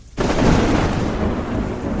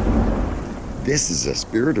This is a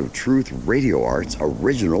Spirit of Truth Radio Arts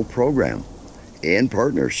original program in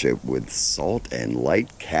partnership with Salt and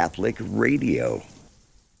Light Catholic Radio.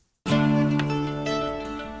 I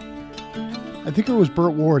think it was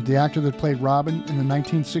Burt Ward, the actor that played Robin in the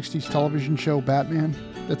 1960s television show Batman,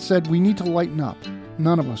 that said, "We need to lighten up.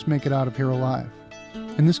 None of us make it out of here alive."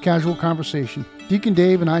 In this casual conversation, Deacon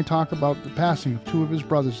Dave and I talk about the passing of two of his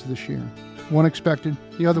brothers this year. One expected,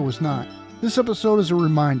 the other was not. This episode is a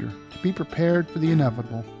reminder to be prepared for the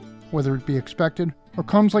inevitable, whether it be expected or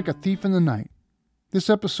comes like a thief in the night. This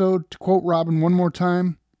episode, to quote Robin one more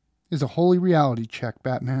time, is a holy reality check,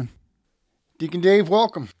 Batman. Deacon Dave,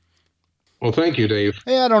 welcome. Well, thank you, Dave.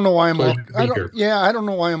 Hey, I don't know why I'm I don't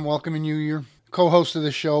know why I'm welcoming you. You're co-host of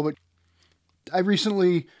this show, but I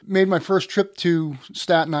recently made my first trip to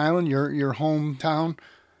Staten Island, your hometown.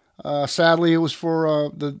 Sadly, it was for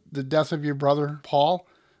the death of your brother, Paul,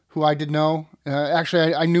 who I did know.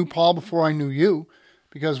 Actually, I knew Paul before I knew you,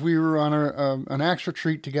 because we were on an Acts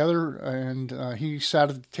retreat together, and he sat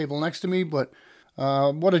at the table next to me. But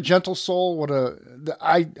what a gentle soul!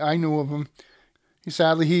 I knew of him.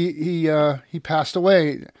 He passed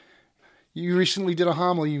away. You recently did a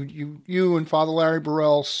homily. You and Father Larry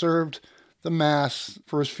Burrell served the Mass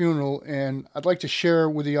for his funeral, and I'd like to share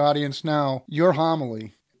with the audience now your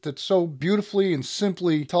homily that so beautifully and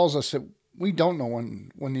simply tells us that we don't know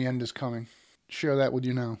when the end is coming. Share that with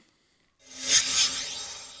you now.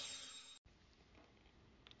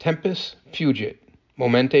 Tempus fugit,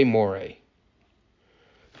 momente more.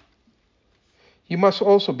 You must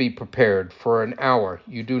also be prepared for an hour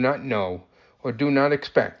you do not know or do not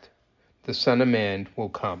expect. The Son of Man will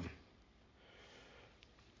come.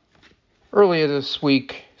 Earlier this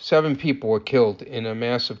week, 7 people were killed in a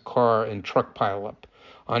massive car and truck pileup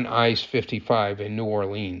on I-55 in New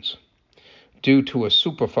Orleans due to a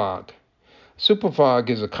superfog. Superfog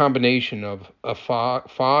is a combination of a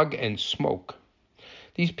fog and smoke.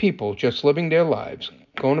 These people, just living their lives,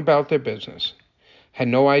 going about their business, had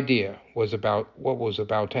no idea what was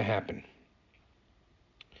about to happen.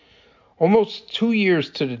 Almost 2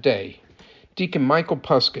 years to the day, Deacon Michael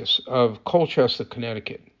Puskas of Colchester,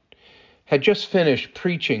 Connecticut, had just finished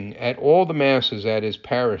preaching at all the masses at his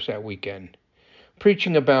parish that weekend,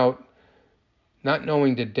 preaching about not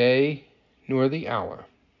knowing the day nor the hour.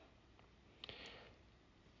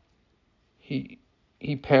 He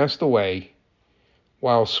passed away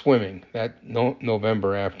while swimming that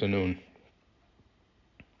November afternoon.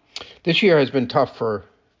 This year has been tough for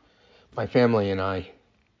my family and I.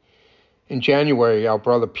 In January, our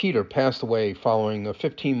brother Peter passed away following a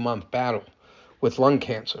 15-month battle with lung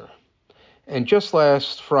cancer. And just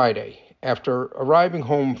last Friday, after arriving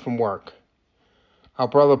home from work, our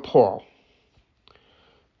brother Paul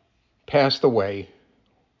passed away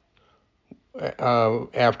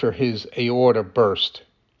after his aorta burst.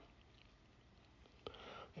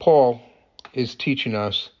 Paul is teaching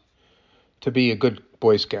us to be a good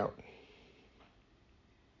Boy Scout.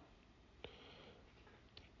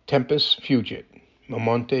 Tempus fugit,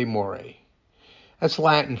 momente more. That's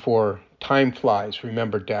Latin for time flies,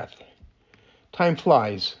 remember death. Time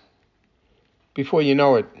flies. Before you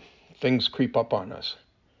know it, things creep up on us.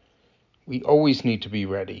 We always need to be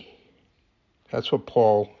ready. That's what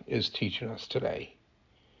Paul is teaching us today.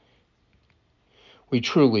 We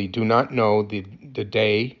truly do not know the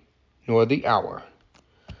day nor the hour.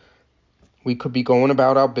 We could be going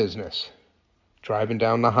about our business, driving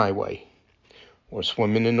down the highway, or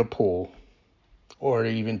swimming in the pool, or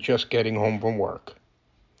even just getting home from work.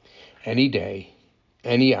 Any day,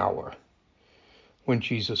 any hour, when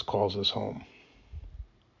Jesus calls us home.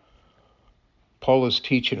 Paul is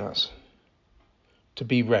teaching us to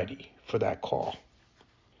be ready for that call.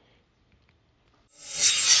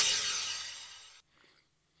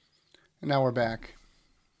 And now we're back.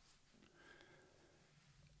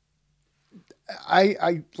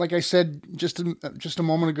 I like I said just a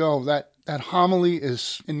moment ago, that homily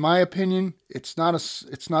is, in my opinion, it's not a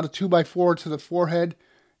 2x4 to the forehead.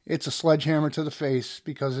 It's a sledgehammer to the face,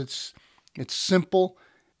 because it's simple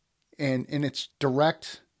and it's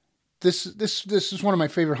direct. This is one of my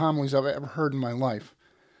favorite homilies I've ever heard in my life.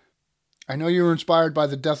 I know you were inspired by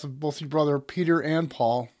the death of both your brother Peter and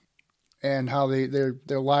Paul, and how their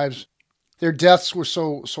lives, their deaths were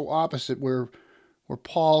so opposite. Where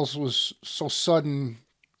Paul's was so sudden,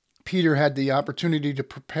 Peter had the opportunity to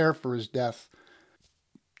prepare for his death.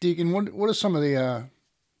 Deacon, what are some of the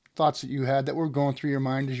thoughts that you had that were going through your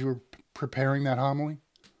mind as you were preparing that homily?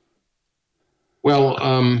 Well,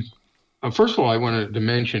 first of all, I wanted to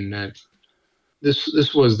mention that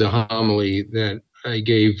this was the homily that I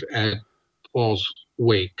gave at Paul's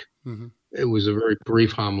wake. Mm-hmm. It was a very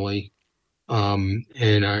brief homily.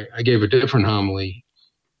 And I gave a different homily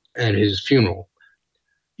at his funeral.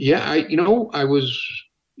 Yeah, I was,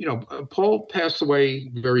 Paul passed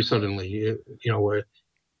away very suddenly.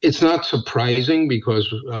 It's not surprising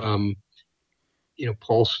because,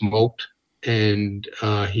 Paul smoked, and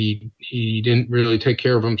he didn't really take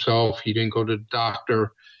care of himself. He didn't go to the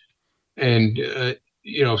doctor, and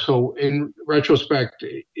so in retrospect,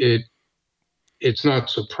 it's not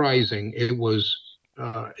surprising. It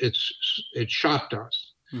shocked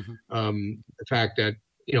us, Mm-hmm. the fact that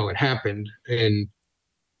it happened, and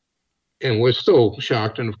we're still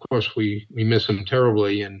shocked. And of course, we miss him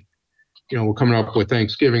terribly. And we're coming up with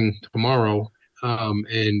Thanksgiving tomorrow,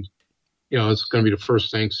 and it's going to be the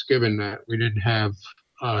first Thanksgiving that we didn't have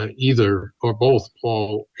either or both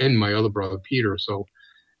Paul and my other brother Peter. So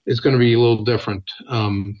it's going to be a little different.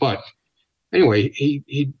 But anyway,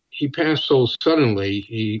 he passed so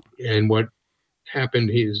suddenly. And what happened?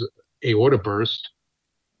 His aorta burst.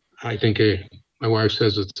 I think my wife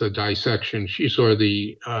says it's a dissection. She saw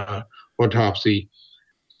the autopsy,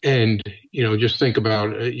 and just think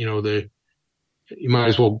about you might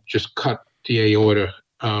as well just cut the aorta,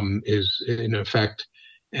 is in effect,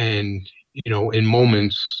 and in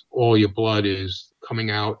moments all your blood is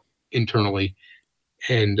coming out internally,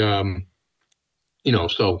 and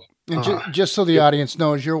so. And just so the audience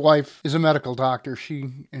knows, your wife is a medical doctor.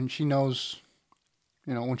 She knows,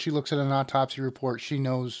 when she looks at an autopsy report, she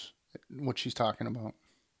knows what she's talking about.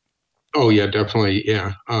 Oh yeah, definitely.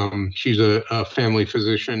 Yeah. She's a family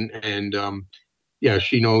physician, and yeah,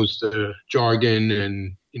 she knows the jargon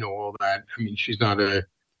and all that. I mean, she's not a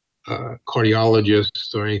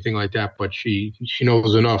cardiologist or anything like that, but she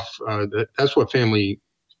knows enough. That's what family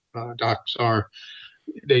docs are.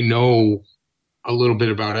 They know a little bit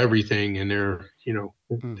about everything, and they're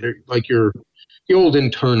they're like the old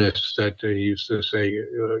internists that they used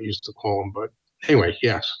to call them. But anyway,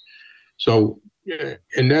 yes. So,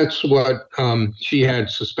 and that's what she had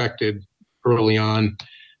suspected early on,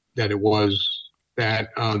 that it was that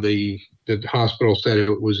the hospital said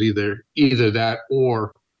it was either that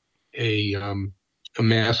or a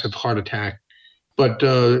massive heart attack. But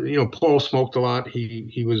Paul smoked a lot.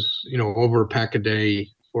 He was over a pack a day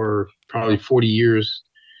for probably 40 years,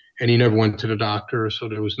 and he never went to the doctor. So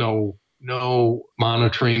there was no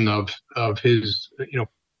monitoring of his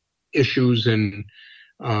issues and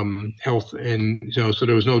health, and so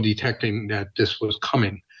there was no detecting that this was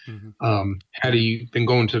coming. Mm-hmm. Had he been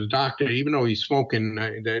going to the doctor, even though he's smoking,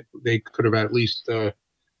 that they could have at least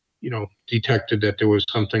detected that there was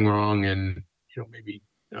something wrong and maybe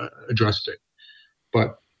addressed it.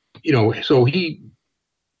 But so he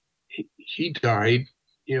died.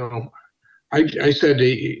 I said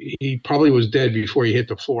he probably was dead before he hit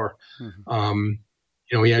the floor. Mm-hmm.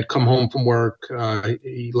 He had come home from work.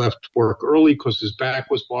 He left work early because his back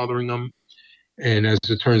was bothering him. And as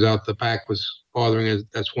it turns out, the back was bothering him.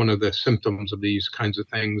 That's one of the symptoms of these kinds of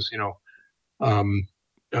things. Any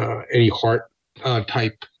heart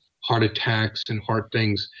attacks and heart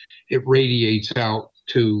things, it radiates out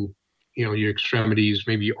to, your extremities,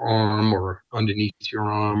 maybe your arm or underneath your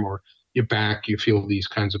arm or your back. You feel these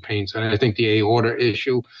kinds of pains. And I think the aorta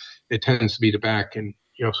issue, it tends to be the back. And,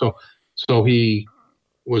 so he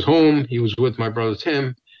was home. He was with my brother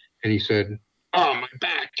Tim, and he said, "Oh, my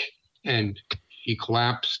back!" And he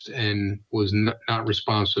collapsed and was not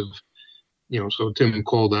responsive. So Tim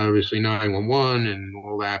called obviously 911 and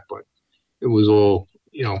all that, but it was all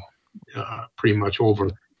pretty much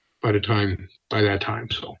over by that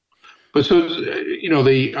time. So, but so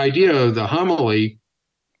the idea of the homily,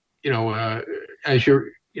 as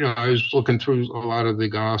you're, I was looking through a lot of the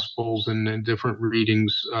Gospels and different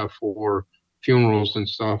readings for funerals and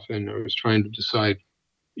stuff, and I was trying to decide,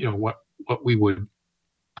 what we would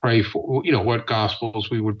pray for, what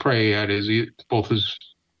Gospels we would pray at both his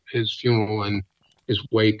funeral and his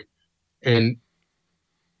wake, and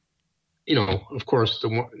of course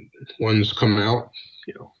the ones come out.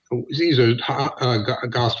 These are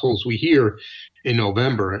Gospels we hear in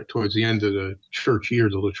November towards the end of the church year,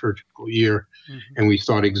 the liturgical year, mm-hmm. and we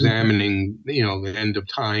start examining, the end of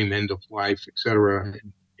time, end of life, etc.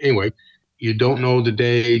 Anyway, you don't know the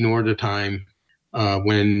day nor the time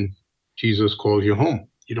when Jesus calls you home.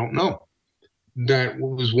 You don't know. That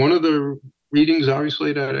was one of the readings,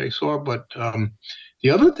 obviously, that I saw. But the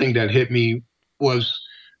other thing that hit me was,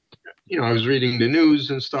 I was reading the news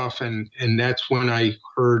and stuff, and that's when I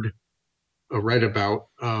read about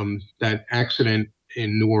that accident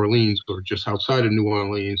in New Orleans, or just outside of New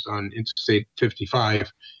Orleans on Interstate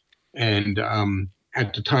 55. And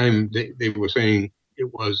at the time, they were saying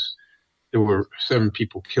it was there were 7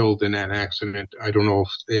 people killed in that accident. I don't know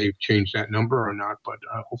if they've changed that number or not, but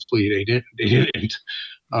hopefully they didn't. They didn't,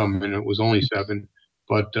 and it was only 7.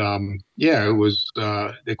 But yeah, it was.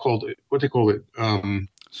 They called it what they called it.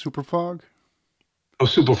 Super fog. Oh,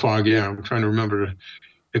 super fog. Yeah, I'm trying to remember.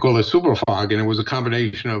 They called it super fog, and it was a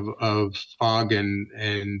combination of fog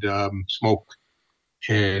and smoke.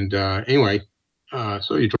 And anyway,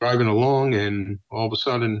 so you're driving along, and all of a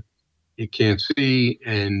sudden you can't see,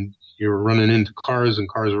 and you're running into cars, and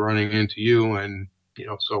cars are running into you, and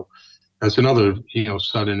so that's another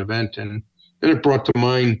sudden event. And then it brought to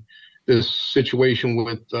mind this situation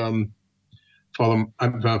with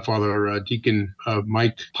Father Deacon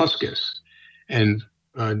Mike Puskis, and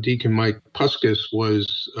Deacon Mike Puskis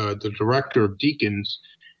was the director of deacons,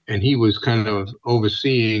 and he was kind of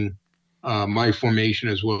overseeing my formation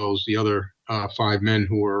as well as the other 5 men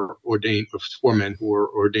who were ordained, or 4 men who were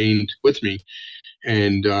ordained with me.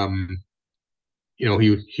 And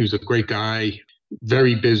he was a great guy,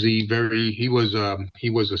 very busy. He was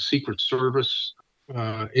a Secret Service.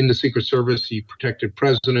 In the Secret Service, he protected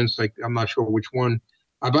presidents. Like, I'm not sure which one.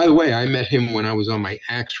 By the way, I met him when I was on my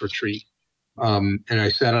Acts retreat, and I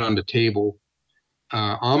sat on the table.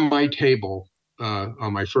 On my table,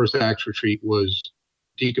 on my first Acts retreat, was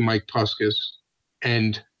Deacon Mike Puskis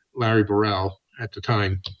and Larry Burrell at the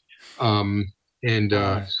time. So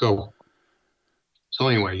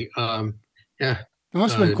anyway, yeah. It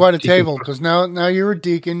must have been quite a table, because now you're a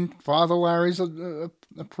deacon. Father Larry's a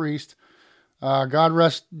priest. God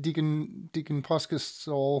rest Deacon Puskis'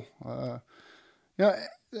 soul. Yeah,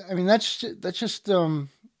 I mean that's just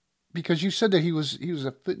because you said that he was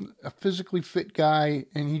a physically fit guy,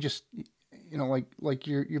 and he just like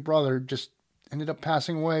your brother just ended up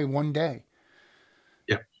passing away one day.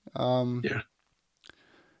 Yeah.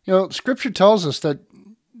 Yeah. Scripture tells us that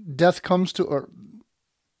death comes to, or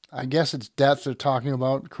I guess it's death they're talking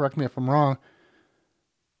about. Correct me if I'm wrong.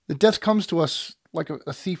 The death comes to us like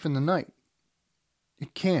a thief in the night.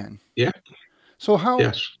 It can. Yeah. So how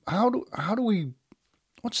do we?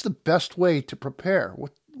 What's the best way to prepare?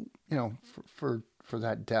 What for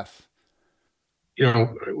that death?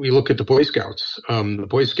 We look at the Boy Scouts. The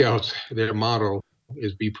Boy Scouts, their motto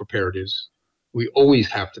is "Be prepared." We always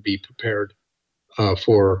have to be prepared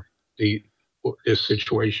for this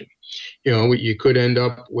situation. You could end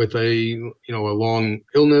up with a long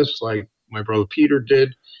illness like my brother Peter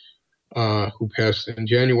did, who passed in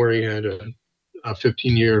January. Had a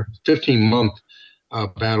 15-month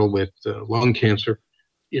battle with lung cancer.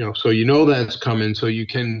 So that's coming, so you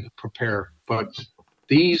can prepare. But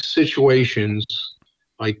these situations,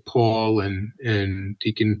 like Paul and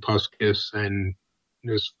Deacon Puskis and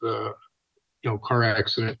this car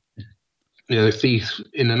accident, a thief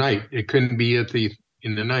in the night. It couldn't be a thief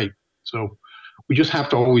in the night. So we just have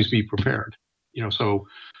to always be prepared. So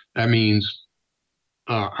that means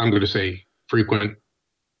I'm going to say frequent,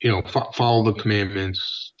 follow the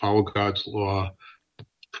commandments, follow God's law,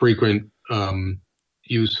 frequent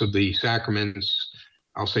use of the sacraments.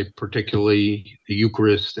 I'll say particularly the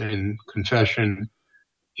Eucharist and confession.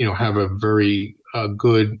 Have a very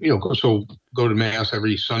good, go to Mass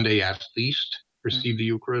every Sunday at least, receive the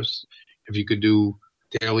Eucharist. If you could do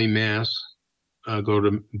daily Mass, go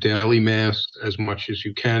to daily Mass as much as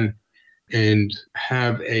you can, and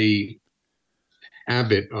have a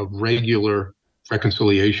habit of regular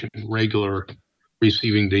reconciliation, regular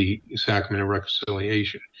receiving the sacrament of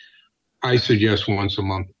reconciliation. I suggest once a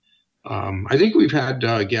month. I think we've had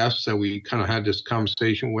guests that we kind of had this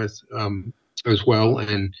conversation with as well,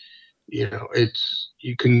 and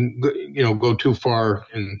you can go too far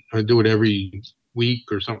and do it every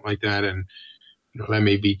week or something like that, and that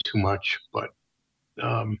may be too much. But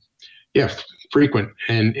frequent.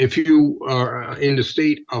 And if you are in the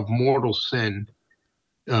state of mortal sin,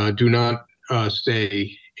 do not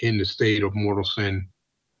stay in the state of mortal sin,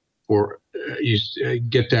 or you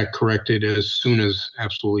get that corrected as soon as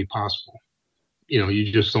absolutely possible.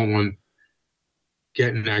 You just don't want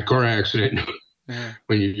get in that car accident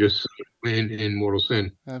when you just in mortal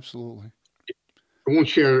sin. Absolutely. I won't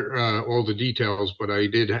share all the details, but I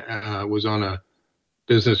did was on a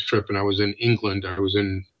business trip, and I was in England. I was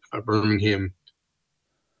in Birmingham,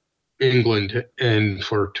 England, and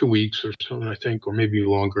for 2 weeks or so, I think, or maybe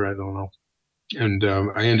longer, I don't know. And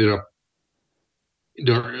I ended up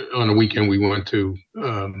on a weekend. We went to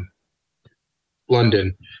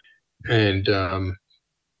London, and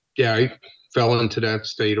I fell into that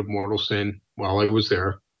state of mortal sin while I was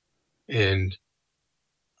there, and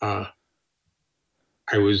I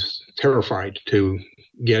was terrified to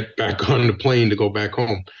get back on the plane to go back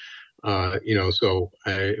home. So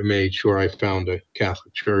I made sure I found a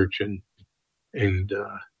Catholic church and and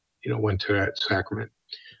went to that sacrament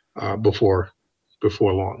before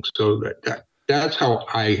long. So that's how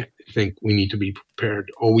I think we need to be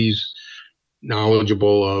prepared. Always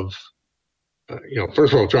knowledgeable of,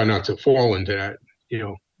 first of all, try not to fall into that,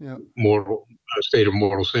 Yeah. mortal state of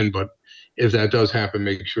mortal sin. But if that does happen,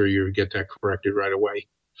 make sure you get that corrected right away.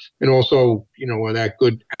 And also, that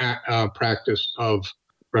good practice of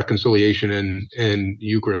reconciliation and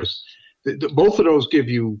Eucharist. Both of those give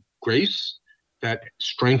you grace that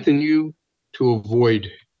strengthen you to avoid,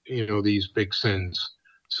 these big sins.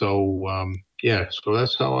 So, so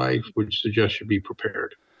that's how I would suggest you be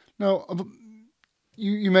prepared. Now,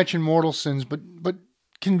 you mentioned mortal sins, but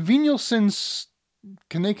can venial sins,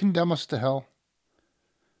 can they condemn us to hell?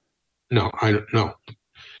 No, I don't know.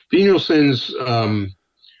 Venial sins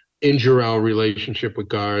injure our relationship with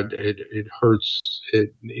God. It hurts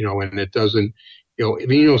it, and it doesn't,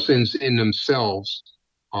 venial sins in themselves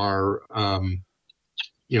are,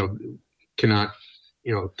 cannot,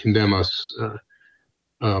 condemn us.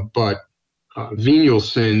 But venial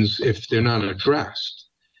sins, if they're not addressed,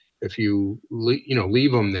 if you,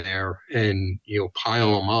 leave them there and,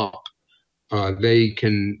 pile them up, they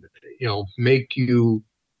can, make you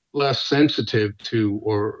less sensitive to,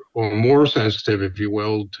 or more sensitive, if you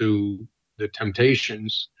will, to the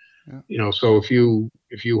temptations. Yeah. So if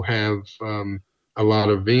you have a lot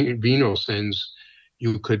of venial sins,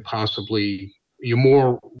 you could possibly, you're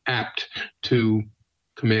more apt to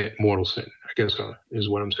commit mortal sin, I guess, is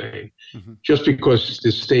what I'm saying. Mm-hmm. Just because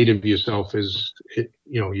the state of yourself is,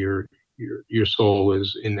 your soul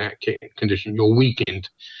is in that condition, you're weakened.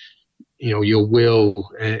 Your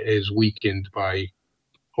will is weakened by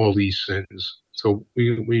all these sins. So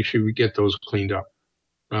we should get those cleaned up.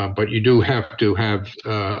 But you do have to have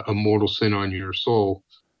a mortal sin on your soul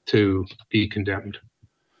to be condemned.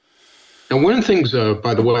 And one of the things,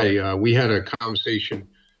 by the way, we had a conversation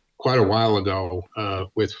quite a while ago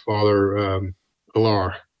with Father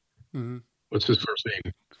Alar. Mm-hmm. What's his first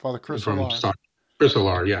name? Father Chris From Alar. Stock. Chris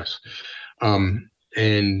Alar, yes.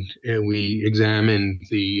 And we examined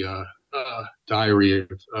the diary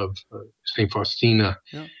of St. Faustina.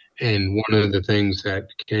 Yeah. And one of the things that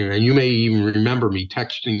came, and you may even remember me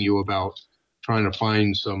texting you about trying to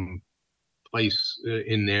find some place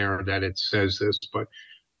in there that it says this, but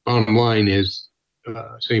bottom line is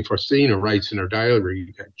St. Faustina writes in her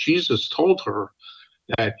diary that Jesus told her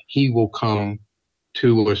that he will come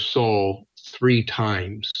to a soul 3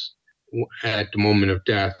 times at the moment of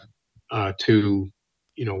death to,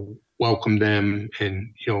 welcome them.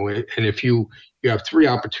 And, and if you have 3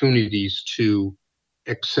 opportunities to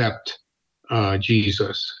accept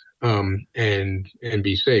Jesus and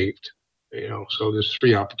be saved, so there's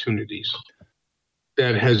 3 opportunities.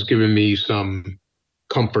 That has given me some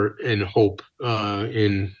comfort and hope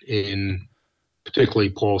in particularly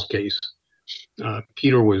Paul's case.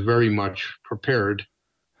 Peter was very much prepared.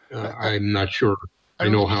 I'm not sure I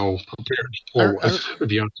know how prepared Paul was, to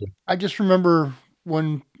be honest. I just remember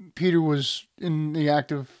when Peter was in the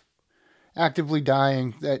actively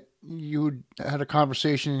dying, that you had a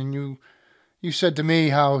conversation, and you said to me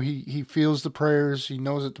how he feels the prayers, he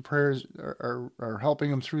knows that the prayers are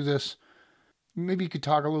helping him through this. Maybe you could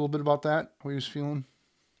talk a little bit about that, what he was feeling.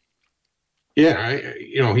 Yeah,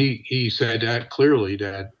 he said that clearly,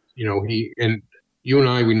 that, he, and you and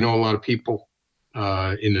I, we know a lot of people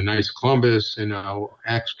in the Knights of Columbus, in our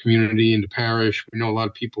Acts community, in the parish. We know a lot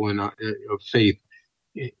of people of faith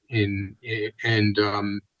and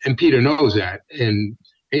Peter knows that. And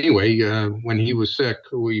anyway, when he was sick,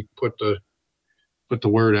 we put the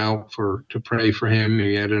word out to pray for him.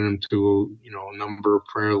 He added him to a number of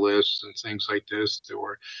prayer lists and things like this. There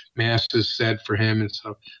were masses said for him and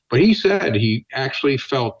stuff. But he said he actually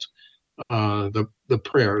felt the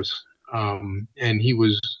prayers, and he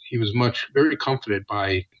was very comforted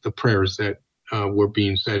by the prayers that were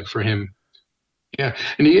being said for him. Yeah,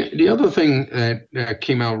 and the other thing that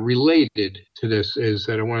came out related to this is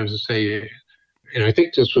that I wanted to say, and I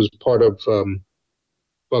think this was part of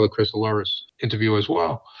Father Chris Alar's interview as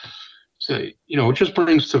well. So, it just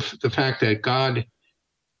brings to the fact that God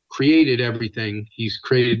created everything. He's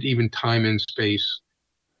created even time and space.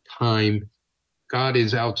 Time, God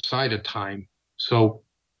is outside of time. So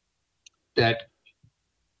that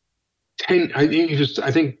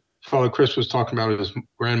I think Father Chris was talking about his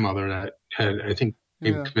grandmother that had, I think,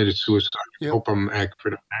 committed suicide. Yep. I hope I'm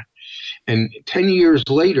accurate on that. And 10 years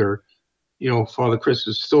later, Father Chris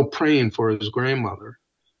is still praying for his grandmother.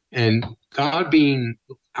 And God, being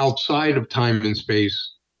outside of time and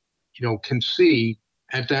space, can see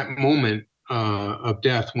at that moment of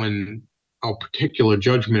death, when a particular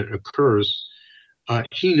judgment occurs,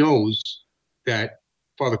 he knows that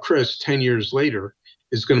Father Chris 10 years later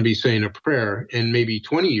is going to be saying a prayer, and maybe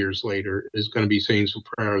 20 years later is going to be saying some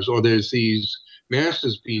prayers, or there's these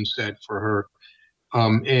masses being said for her.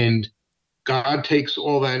 And God takes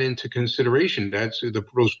all that into consideration.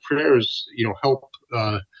 Those prayers, help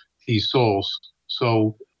these souls.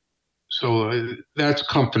 So that's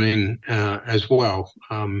comforting as well.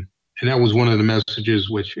 And that was one of the messages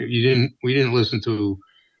which we didn't listen to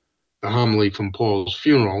the homily from Paul's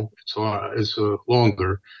funeral. It's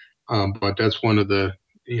longer, but that's one of the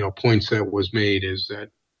points that was made, is that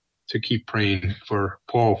to keep praying for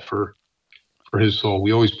Paul for his soul.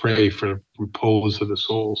 We always pray for repose of the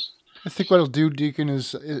souls. I think what I'll do, Deacon,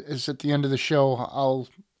 is at the end of the show,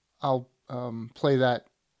 I'll play that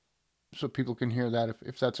so people can hear that,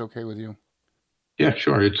 if that's okay with you. Yeah,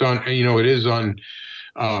 sure. It's on. It is on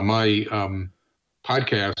my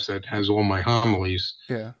podcast that has all my homilies.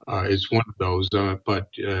 Yeah. It's one of those. But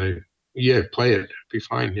yeah, play it. It'd be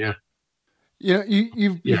fine. Yeah.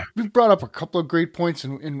 You've brought up a couple of great points,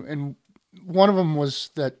 and one of them was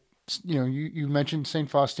that you mentioned Saint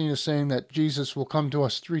Faustina saying that Jesus will come to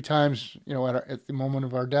us 3 times, at the moment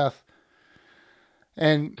of our death,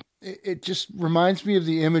 and it just reminds me of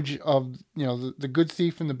the image of the good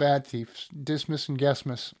thief and the bad thief, Dismas and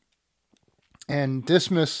Gesmas, and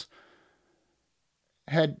Dismas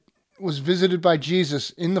was visited by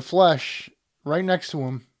Jesus in the flesh, right next to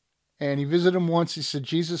him, and he visited him once. He said,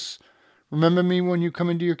 "Jesus, remember me when you come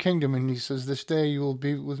into your kingdom." And he says, "This day you will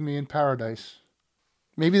be with me in paradise."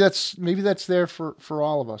 Maybe that's there for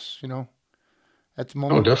all of us, at the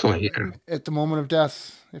moment. Oh, definitely. Yeah. At the moment of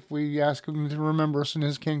death, if we ask him to remember us in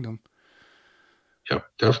his kingdom. Yeah,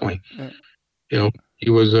 definitely. Yeah. He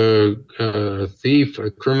was a thief,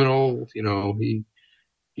 a criminal.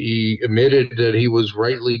 He admitted that he was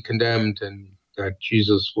rightly condemned and that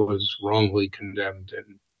Jesus was wrongly condemned,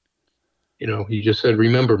 and he just said,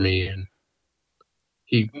 "Remember me," and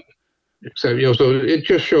he. So it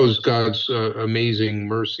just shows God's amazing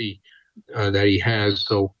mercy that He has.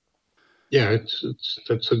 So, yeah,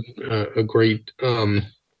 that's a great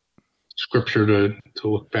scripture to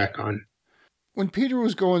look back on. When Peter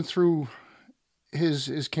was going through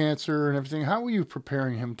his cancer and everything, how were you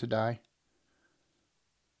preparing him to die?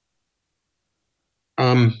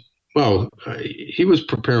 Well, he was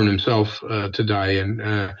preparing himself to die,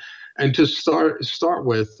 and to start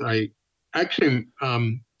with, I actually.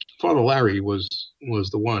 Father Larry was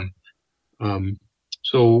the one.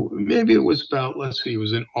 So maybe it was about, let's see, it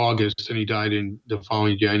was in August, and he died in the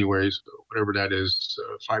following January, so whatever that is,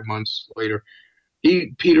 5 months later.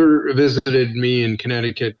 Peter visited me in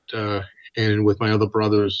Connecticut, and with my other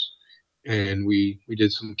brothers, and we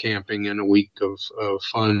did some camping and a week of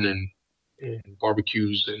fun and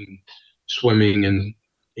barbecues and swimming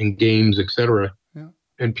and games, etc. Yeah.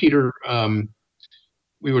 And Peter,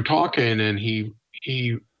 we were talking, and he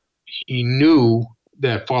knew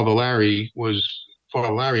that Father Larry was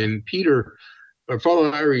Father Larry, and Father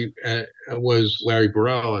Larry was Larry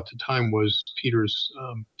Burrell at the time, was Peter's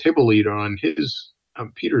table leader on his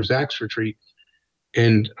Peter's Acts retreat.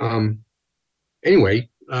 And anyway,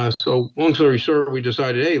 so long story short, we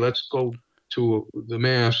decided, hey, let's go to the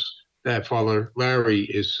Mass that Father Larry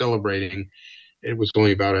is celebrating. It was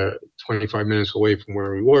only about 25 minutes away from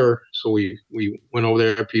where we were, so we went over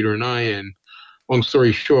there, Peter and I, and long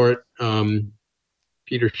story short,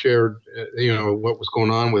 Peter shared, what was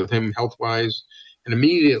going on with him health-wise, and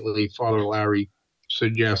immediately Father Larry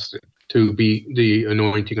suggested to be the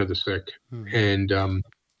anointing of the sick, and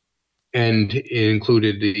it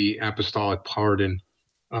included the apostolic pardon.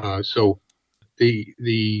 So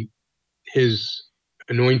his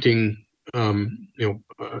anointing,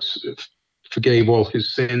 forgave all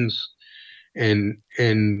his sins, and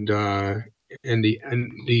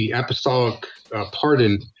the apostolic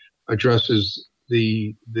pardon addresses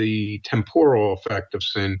the temporal effect of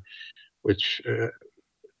sin, which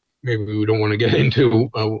maybe we don't want to get into.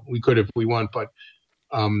 We could if we want, but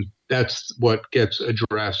that's what gets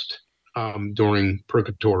addressed during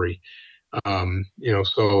purgatory.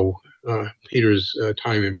 So Peter's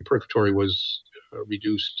time in purgatory was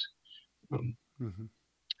reduced,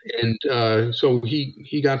 and so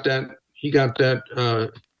he got that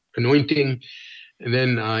anointing. And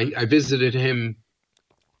then I visited him.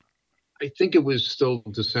 I think it was still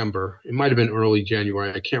December. It might have been early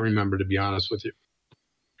January. I can't remember, to be honest with you.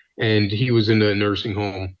 And he was in a nursing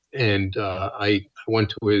home. And I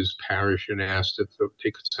went to his parish and asked if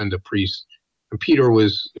they could send a priest. And Peter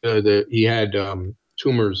was, he had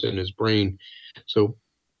tumors in his brain. So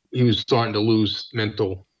he was starting to lose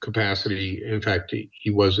mental capacity. In fact,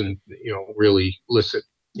 he wasn't, really lucid.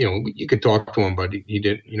 you could talk to him, but he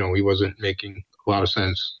didn't, he wasn't making a lot of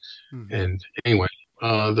sense. Mm-hmm. And anyway,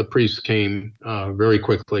 the priest came very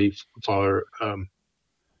quickly, Father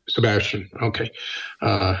Sebastian. Okay.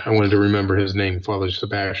 I wanted to remember his name, Father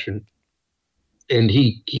Sebastian. And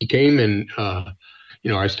he came and,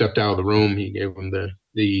 I stepped out of the room. He gave him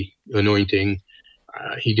the anointing.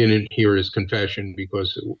 He didn't hear his confession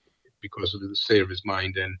because of the state of his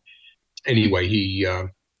mind. And anyway,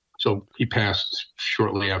 so he passed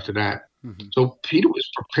shortly after that. Mm-hmm. So Peter was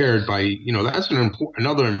prepared by, that's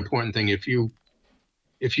another important thing. If you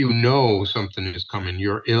know something is coming,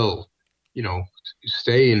 you're ill,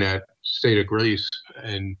 stay in that state of grace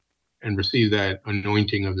and receive that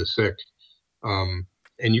anointing of the sick.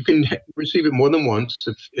 And you can receive it more than once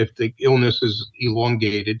if the illness is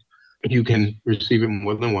elongated. You can receive it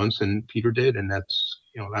more than once, and Peter did, and that's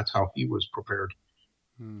how he was prepared.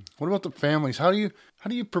 What about the families? How do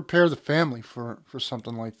you prepare the family for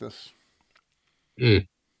something like this? I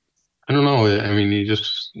don't know. I mean,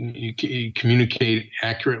 you communicate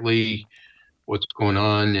accurately what's going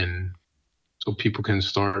on, and so people can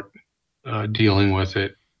start dealing with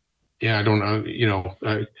it. Yeah, I don't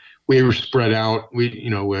know. We were spread out. We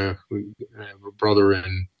have a brother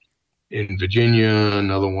in Virginia,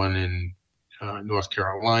 another one in North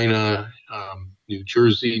Carolina, New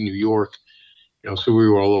Jersey, New York. So we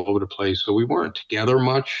were all over the place. So we weren't together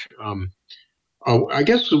much. I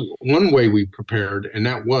guess one way we prepared, and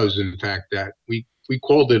that was, in fact, that we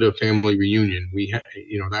called it a family reunion. We had,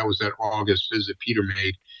 that was that August visit Peter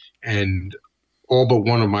made, and all but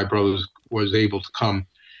one of my brothers was able to come,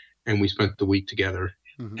 and we spent the week together.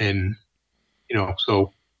 Mm-hmm. And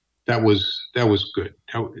so that was good.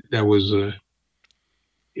 That was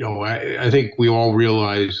I think we all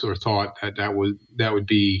realized or thought that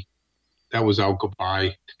was our goodbye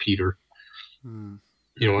to Peter. Mm.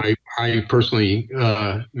 I personally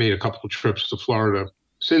made a couple of trips to Florida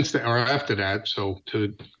or after that, so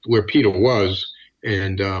to where Peter was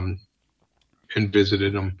and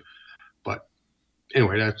visited him. But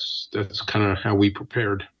anyway, that's kind of how we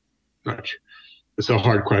prepared. It's a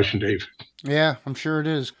hard question, Dave. Yeah, I'm sure it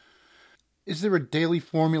is. Is there a daily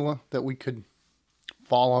formula that we could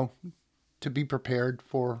follow to be prepared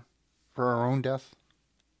for our own death?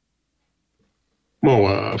 Well,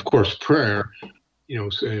 of course, prayer.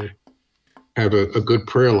 Have a good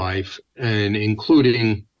prayer life, and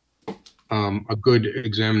including a good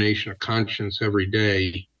examination of conscience every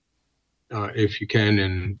day, if you can.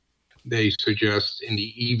 And they suggest in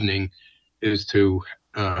the evening is to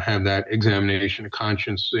have that examination of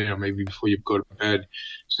conscience, maybe before you go to bed,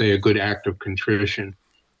 say a good act of contrition.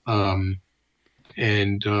 And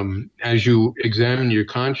as you examine your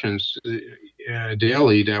conscience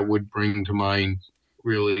daily, that would bring to mind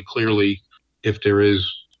really clearly if there is,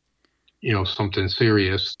 something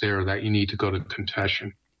serious there that you need to go to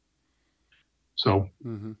confession. So,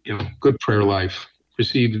 good prayer life.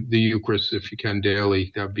 Receive the Eucharist if you can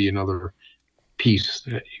daily. That'd be another piece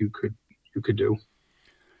that you could do.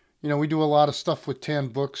 We do a lot of stuff with Tan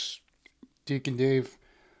Books, Deacon Dave,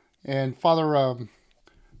 and Father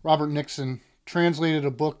Robert Nixon translated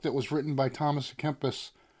a book that was written by Thomas à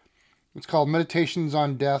Kempis. It's called Meditations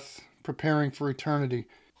on Death, Preparing for Eternity.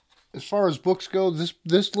 As far as books go, this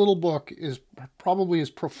little book is probably as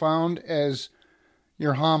profound as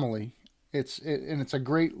your homily. It's a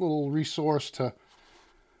great little resource to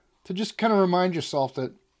just kind of remind yourself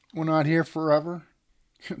that we're not here forever.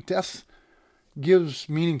 Death gives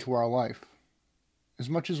meaning to our life. As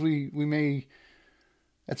much as we may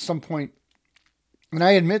at some point, and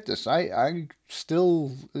I admit this, I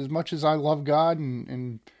still, as much as I love God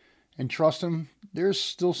and trust Him, there's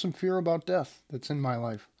still some fear about death that's in my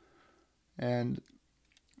life. And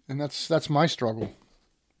that's my struggle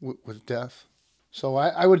with death. So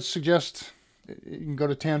I would suggest you can go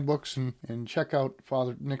to Tan Books and check out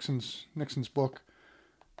Father Nixon's book.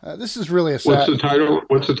 This is really a sad...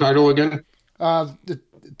 What's the title again? The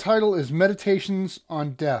title is Meditations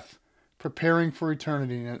on Death, Preparing for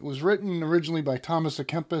Eternity. And it was written originally by Thomas à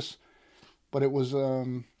Kempis, but it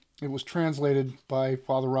was translated by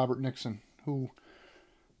Father Robert Nixon, who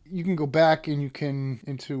you can go back and you can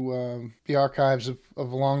into the archives of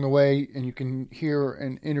Along the Way, and you can hear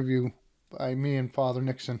an interview by me and Father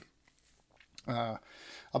Nixon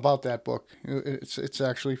about that book. It's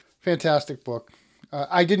actually a fantastic book.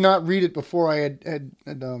 I did not read it before I had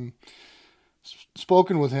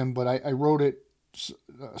spoken with him, but I wrote it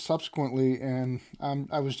subsequently, and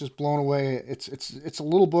I was just blown away. It's a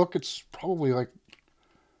little book. It's probably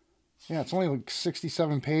it's only like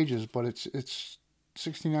 67 pages, but it's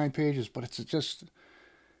 69 pages, but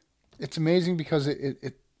it's amazing because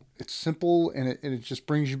it It's simple, and it just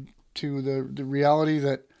brings you to the reality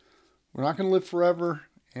that we're not going to live forever,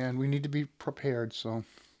 and we need to be prepared. So,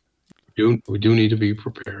 We do need to be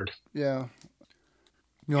prepared. yeah.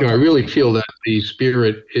 I really feel that the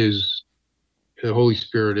Holy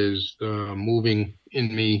Spirit is moving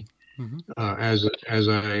in me as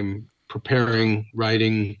I'm preparing,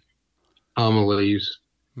 writing homilies.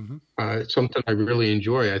 It's something I really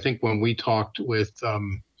enjoy. I think when we talked with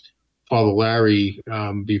Father Larry,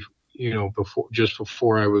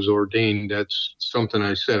 before I was ordained, that's something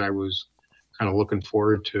I said I was kind of looking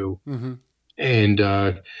forward to. And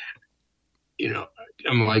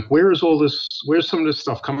I'm like, where's some of this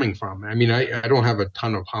stuff coming from? I mean, I don't have a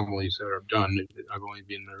ton of homilies that I've done. I've only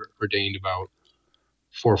been ordained about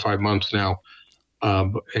 4 or 5 months now,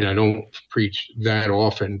 and I don't preach that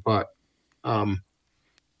often. But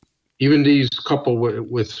even these couple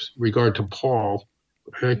with regard to Paul,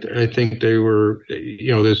 I think they were,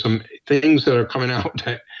 there's some things that are coming out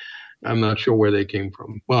that I'm not sure where they came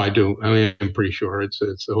from. Well, I do. I mean, I'm pretty sure it's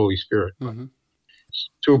the Holy Spirit.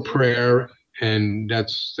 Through prayer, and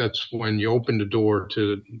that's when you open the door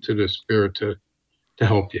to the Spirit to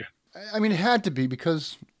help you. I mean, it had to be,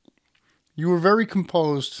 because you were very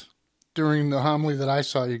composed during the homily that I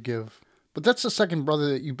saw you give. But that's the second brother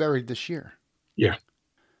that you buried this year. Yeah.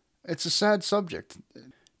 It's a sad subject.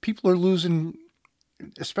 People are losing,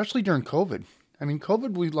 especially during COVID. I mean,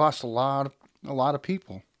 COVID, we lost a lot of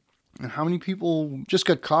people. And how many people just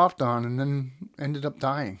got coughed on and then ended up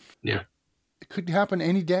dying? Yeah. It could happen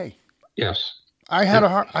any day. Yes. I had a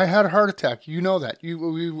heart attack. You know that.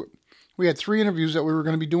 We had 3 interviews that we were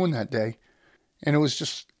going to be doing that day, and it was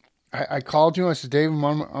just, I called you. I said, Dave, I'm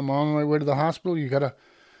on my way to the hospital. You gotta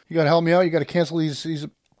help me out. You gotta cancel these.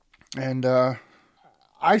 And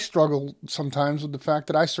I struggle sometimes with the fact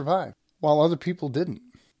that I survived while other people didn't.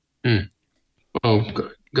 Well,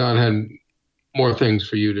 God had more things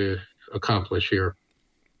for you to accomplish here.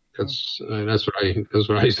 That's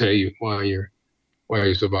what I say. Why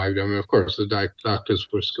you survived. I mean, of course, the doctors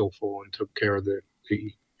were skillful and took care of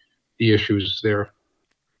the issues there.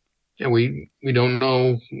 And we don't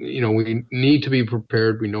know. We need to be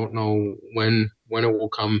prepared. We don't know when it will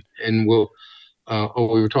come. And we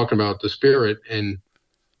were talking about the Spirit, and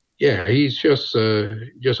yeah, he's just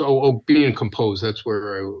being composed. That's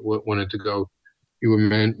where I wanted to go. You were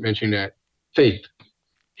mentioning that faith.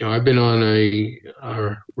 I've been on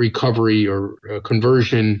a recovery or a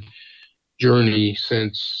conversion journey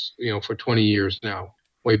since, for 20 years now,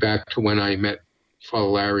 way back to when I met Father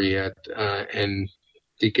Larry and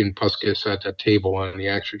Deacon Puskas at that table on the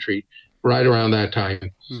Acts Retreat, right around that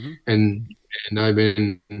time. And I've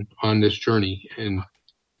been on this journey, and,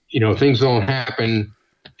 things don't happen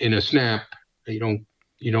in a snap. You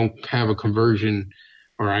don't have a conversion,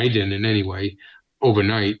 or I didn't in any way,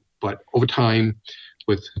 overnight, but over time,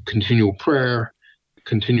 with continual prayer,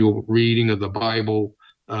 continual reading of the Bible,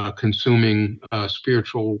 consuming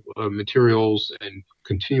spiritual materials, and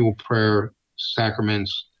continual prayer,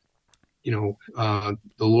 sacraments. The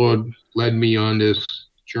Lord led me on this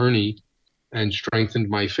journey and strengthened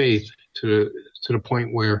my faith to the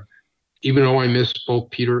point where, even though I missed both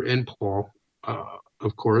Peter and Paul,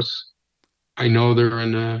 of course, I know they're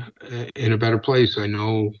in a better place. I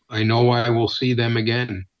know I will see them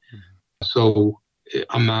again. So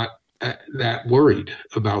I'm not that worried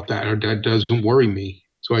about that, or that doesn't worry me.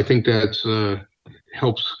 So I think that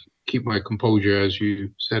helps keep my composure, as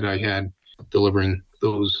you said I had, delivering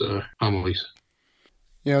those homilies.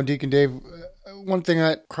 Deacon Dave, one thing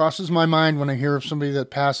that crosses my mind when I hear of somebody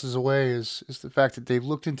that passes away is the fact that they've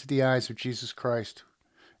looked into the eyes of Jesus Christ,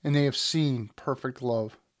 and they have seen perfect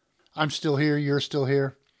love. I'm still here. You're still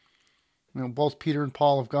here. Both Peter and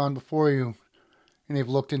Paul have gone before you, and they've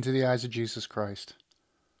looked into the eyes of Jesus Christ.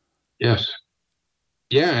 Yes.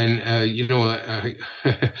 Yeah, and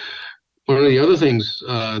one of the other things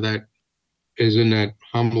that is in that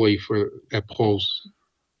homily at Paul's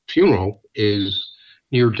funeral is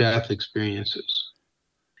near-death experiences,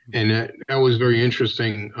 and that was very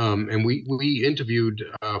interesting. And we interviewed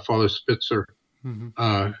Father Spitzer some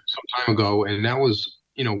time ago, and that was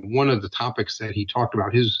one of the topics that he talked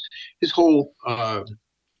about. His whole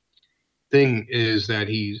thing is that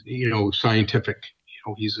he's scientific.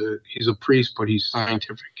 He's a priest, but he's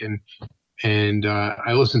scientific. And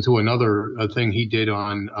I listened to another thing he did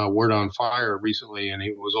on Word on Fire recently, and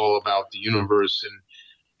it was all about the universe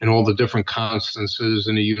and all the different constances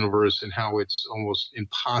in the universe, and how it's almost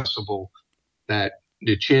impossible that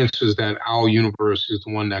the chances that our universe is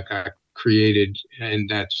the one that got created and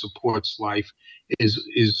that supports life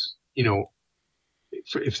is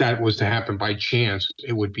if that was to happen by chance,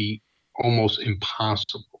 it would be almost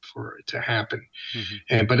impossible for it to happen.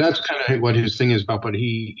 Mm-hmm. But that's kind of what his thing is about. But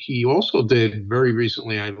he also did very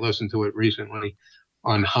recently, I listened to it recently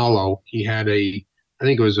on Hollow. He had I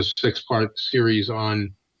think it was a 6-part series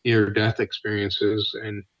on near-death experiences.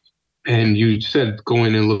 And you said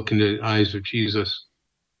going and look into the eyes of Jesus.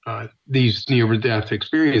 These near-death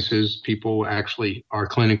experiences, people actually are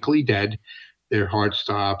clinically dead. Their heart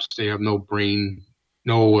stops. They have no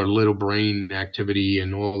or little brain activity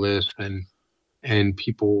and all this. And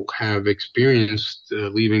people have experienced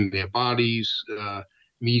leaving their bodies,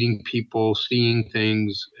 meeting people, seeing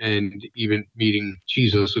things, and even meeting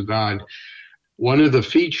Jesus or God. One of the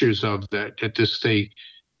features of that at this state,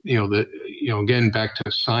 again, back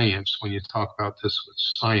to science, when you talk about this with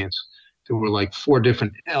science, there were like 4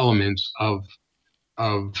 different elements of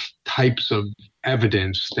types of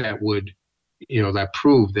evidence that would, that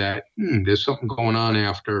prove that there's something going on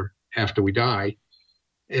after we die.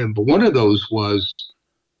 But one of those was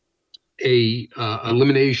a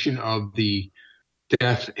elimination of the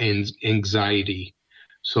death and anxiety.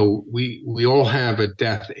 So we all have a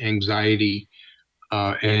death anxiety,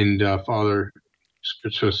 and Father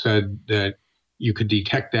Spitzer said that you could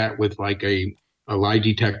detect that with like a lie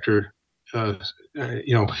detector.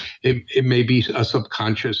 It may be a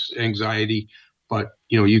subconscious anxiety, but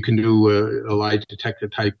you can do a lie detector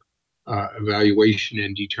type evaluation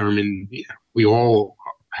and determine we all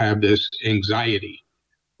have this anxiety.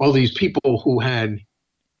 Well, these people who had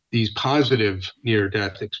these positive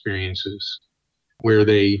near-death experiences, where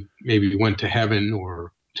they maybe went to heaven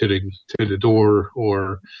or to the door,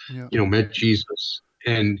 or met Jesus,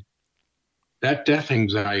 and that death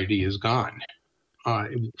anxiety is gone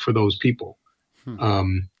for those people.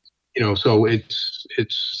 So it's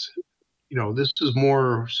this is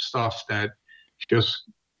more stuff that just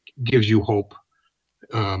gives you hope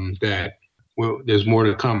that there's more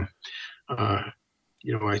to come. How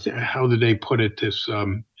did they put it? This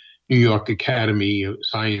New York Academy,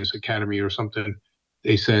 Science Academy or something,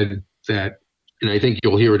 they said that, and I think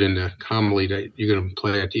you'll hear it in the homily that you're going to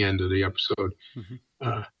play at the end of the episode.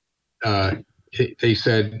 They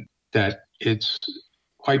said that it's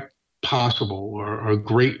quite possible or a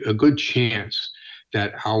good chance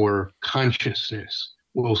that our consciousness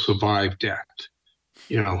will survive death.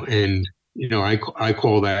 I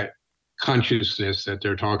call that consciousness that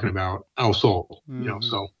they're talking about our soul.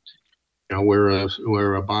 So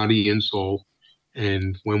we're a body and soul,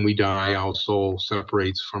 and when we die, our soul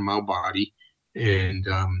separates from our body. And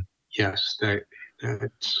yes,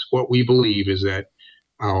 that's what we believe, is that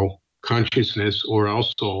our consciousness or our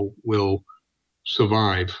soul will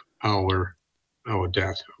survive our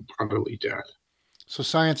death, bodily death. So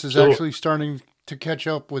science is actually starting to catch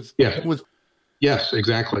up with. Yes,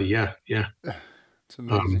 exactly. Yeah. It's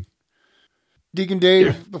amazing. Deacon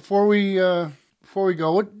Dave, before we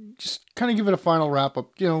go, just kind of give it a final wrap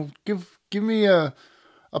up. Give me a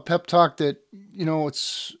pep talk that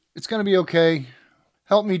it's going to be okay.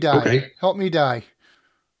 Help me die. Okay. Help me die.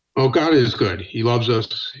 Oh, God is good. He loves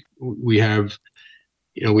us. We have,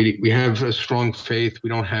 we have a strong faith. We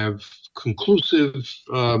don't have conclusive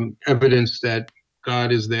evidence that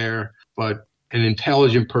God is there, but an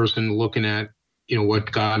intelligent person looking at,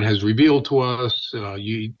 what God has revealed to us.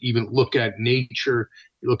 You even look at nature,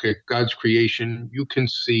 you look at God's creation, you can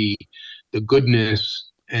see the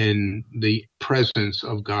goodness and the presence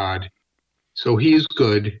of God. So he is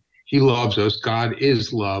good. He loves us. God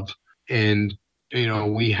is love. And,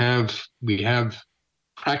 we have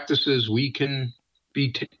practices we can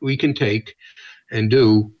take and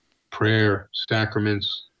do, prayer,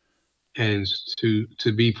 sacraments, and to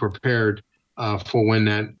be prepared for when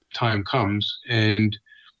that time comes. And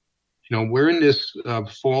we're in this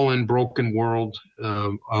fallen, broken world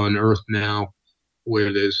on earth now,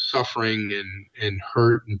 where there's suffering and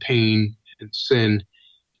hurt and pain and sin.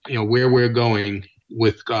 Where we're going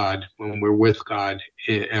with God, when we're with God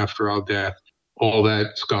after our death, all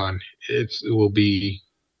that's gone. It will be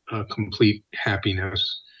complete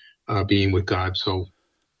happiness being with God. So,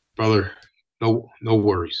 brother, no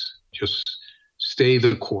worries. Just stay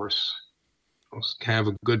the course. Have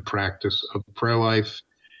a good practice of prayer life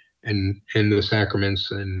and the sacraments,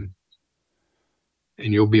 and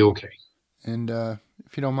you'll be okay. And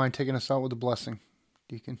if you don't mind taking us out with a blessing,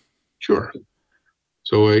 Deacon. Sure.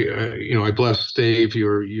 So I bless Dave,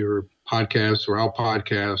 your podcast, or our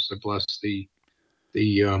podcast. I bless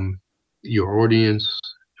your audience,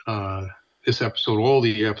 this episode, all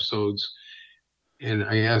the episodes, and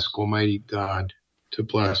I ask Almighty God to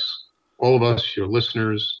bless all of us, your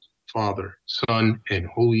listeners, Father, Son, and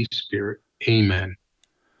Holy Spirit. Amen.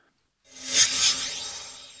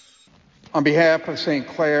 On behalf of St.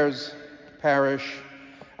 Clare's Parish,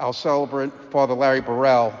 our celebrant, Father Larry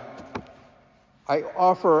Burrell, I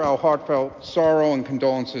offer our heartfelt sorrow and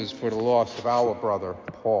condolences for the loss of our brother,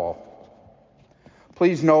 Paul.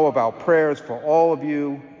 Please know of our prayers for all of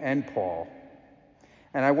you and Paul.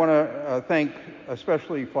 And I want to thank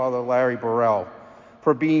especially Father Larry Burrell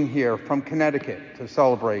for being here from Connecticut to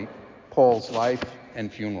celebrate Paul's life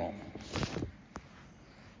and funeral.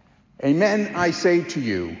 Amen, I say to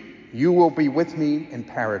you, you will be with me in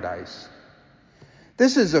paradise.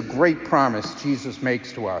 This is a great promise Jesus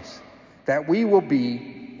makes to us, that we will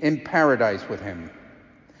be in paradise with him.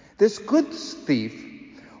 This good thief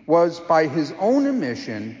was by his own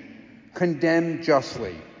admission condemned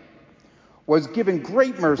justly, was given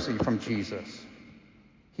great mercy from Jesus.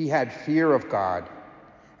 He had fear of God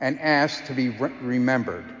and asked to be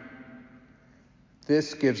remembered.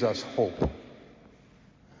 This gives us hope.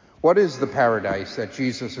 What is the paradise that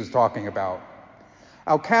Jesus is talking about?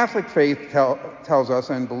 Our Catholic faith tells us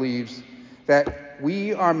and believes that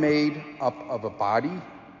we are made up of a body,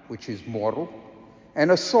 which is mortal, and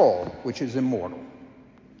a soul, which is immortal.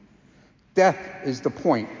 Death is the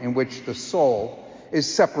point in which the soul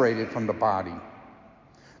is separated from the body.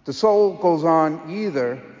 The soul goes on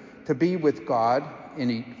either to be with God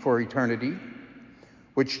for eternity,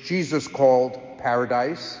 which Jesus called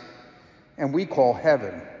paradise, and we call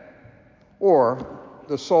heaven, or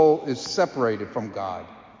the soul is separated from God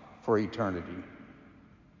for eternity.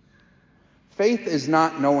 Faith is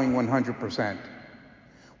not knowing 100%.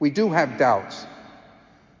 We do have doubts.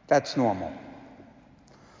 That's normal.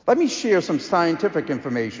 Let me share some scientific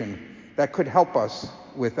information that could help us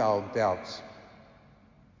with our doubts.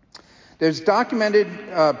 There's documented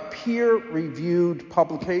peer-reviewed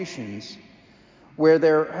publications where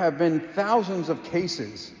there have been thousands of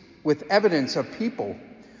cases with evidence of people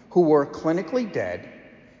who were clinically dead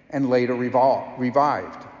and later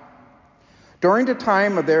revived. During the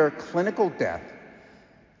time of their clinical death,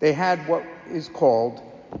 they had what is called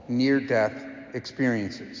near-death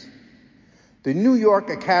experiences. The New York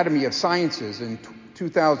Academy of Sciences in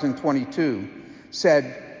 2022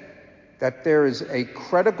 said that there is a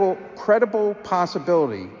credible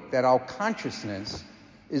possibility that our consciousness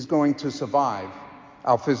is going to survive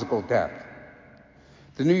our physical death.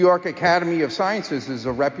 The New York Academy of Sciences is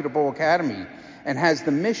a reputable academy and has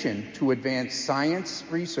the mission to advance science,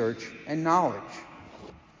 research, and knowledge.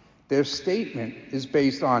 Their statement is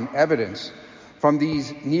based on evidence from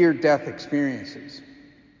these near-death experiences.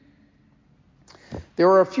 There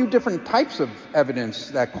are a few different types of evidence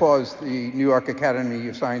that caused the New York Academy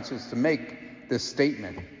of Sciences to make this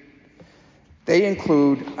statement. They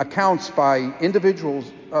include accounts by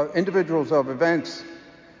individuals of events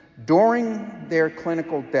during their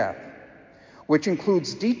clinical death, which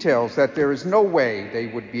includes details that there is no way they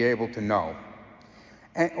would be able to know,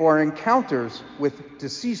 or encounters with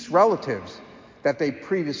deceased relatives that they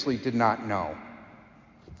previously did not know.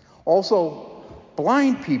 Also,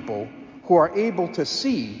 blind people who are able to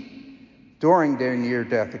see during their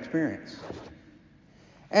near-death experience.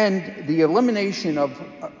 And the elimination of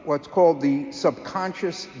what's called the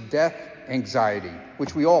subconscious death anxiety,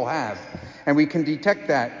 which we all have, and we can detect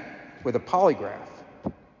that with a polygraph.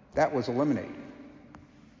 That was eliminated.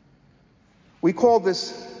 We call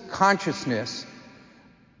this consciousness,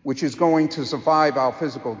 which is going to survive our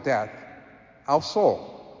physical death, our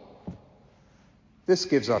soul. This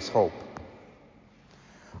gives us hope.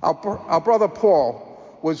 Our brother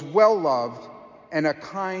Paul was well-loved and a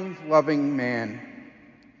kind, loving man.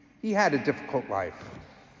 He had a difficult life.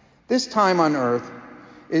 This time on earth,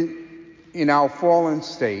 in our fallen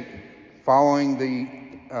state, following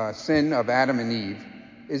the sin of Adam and Eve,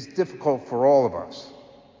 is difficult for all of us.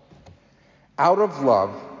 Out of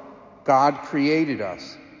love, God created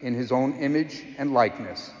us in his own image and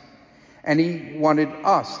likeness, and he wanted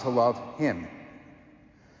us to love him.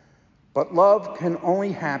 But love can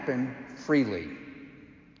only happen freely.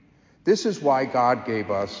 This is why God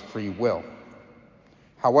gave us free will.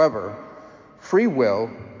 However, free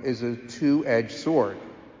will is a two-edged sword.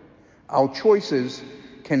 Our choices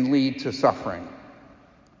can lead to suffering.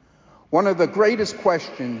 One of the greatest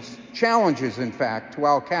challenges, in fact, to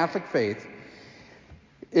our Catholic faith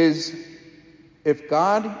is, if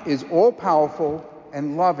God is all-powerful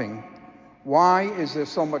and loving, why is there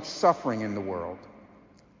so much suffering in the world?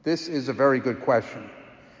 This is a very good question,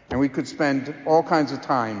 and we could spend all kinds of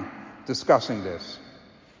time discussing this.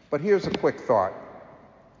 But here's a quick thought.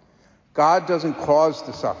 God doesn't cause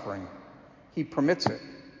the suffering. He permits it.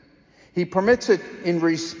 He permits it in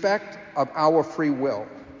respect of our free will.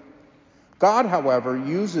 God, however,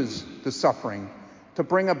 uses the suffering to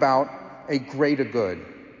bring about a greater good.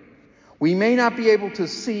 We may not be able to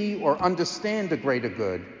see or understand the greater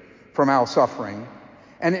good, from our suffering,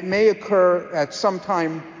 and it may occur at some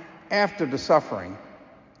time after the suffering,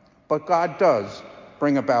 but God does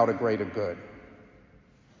bring about a greater good.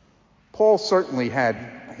 Paul certainly had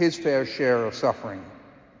his fair share of suffering.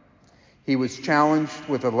 He was challenged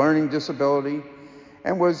with a learning disability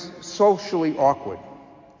and was socially awkward,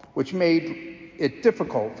 which made it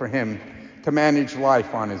difficult for him to manage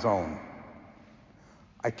life on his own.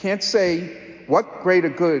 I can't say what greater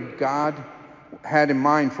good God had in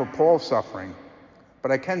mind for Paul's suffering,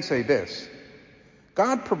 but I can say this.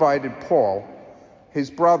 God provided Paul, his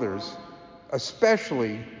brothers,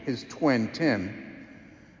 especially his twin Tim,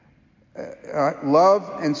 love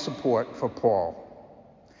and support for Paul.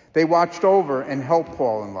 They watched over and helped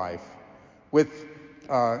Paul in life with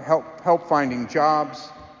help finding jobs,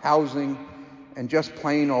 housing, and just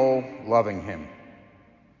plain old loving him.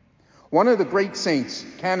 One of the great saints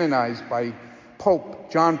canonized by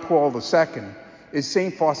Pope John Paul II is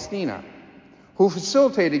Saint Faustina, who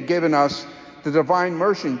facilitated giving us the Divine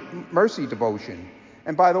Mercy devotion.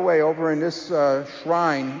 And by the way, over in this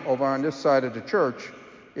shrine, over on this side of the church,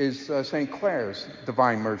 is St. Clare's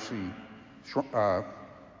Divine Mercy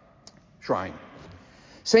shrine.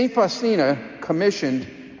 St. Faustina commissioned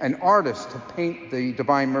an artist to paint the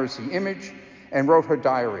Divine Mercy image and wrote her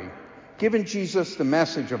diary, giving Jesus the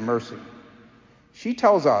message of mercy. She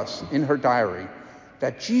tells us in her diary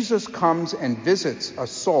that Jesus comes and visits a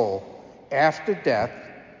soul after death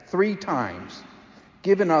 3 times,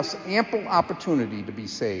 giving us ample opportunity to be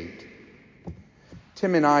saved.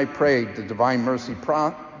 Tim and I prayed the Divine Mercy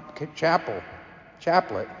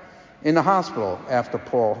chaplet in the hospital after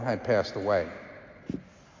Paul had passed away.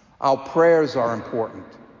 Our prayers are important.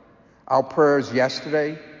 Our prayers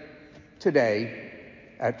yesterday, today,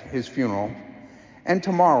 at his funeral, and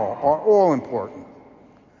tomorrow are all important.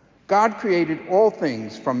 God created all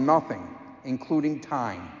things from nothing, including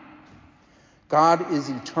time. God is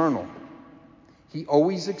eternal. He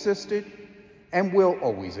always existed and will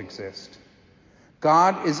always exist.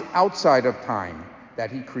 God is outside of time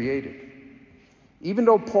that he created. Even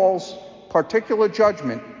though Paul's particular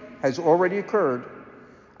judgment has already occurred,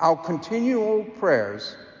 our continual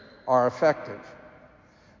prayers are effective.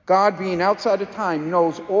 God, being outside of time,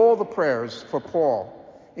 knows all the prayers for Paul,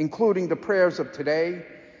 including the prayers of today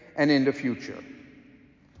and in the future.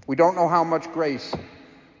 We don't know how much grace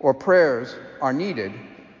or prayers are needed,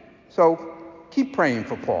 so keep praying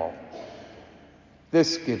for Paul.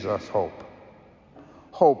 This gives us hope.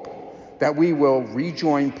 Hope that we will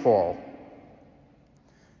rejoin Paul.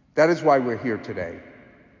 That is why we're here today.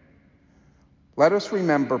 Let us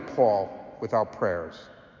remember Paul with our prayers.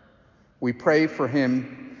 We pray for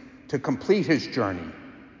him to complete his journey,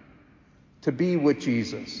 to be with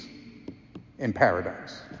Jesus in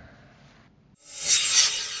paradise.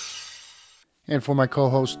 And for my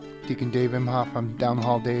co-host, Deacon Dave Imhof, I'm Down the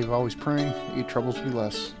Hall Dave, always praying that your troubles be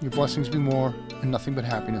less, your blessings be more, and nothing but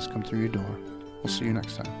happiness come through your door. We'll see you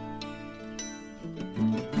next time.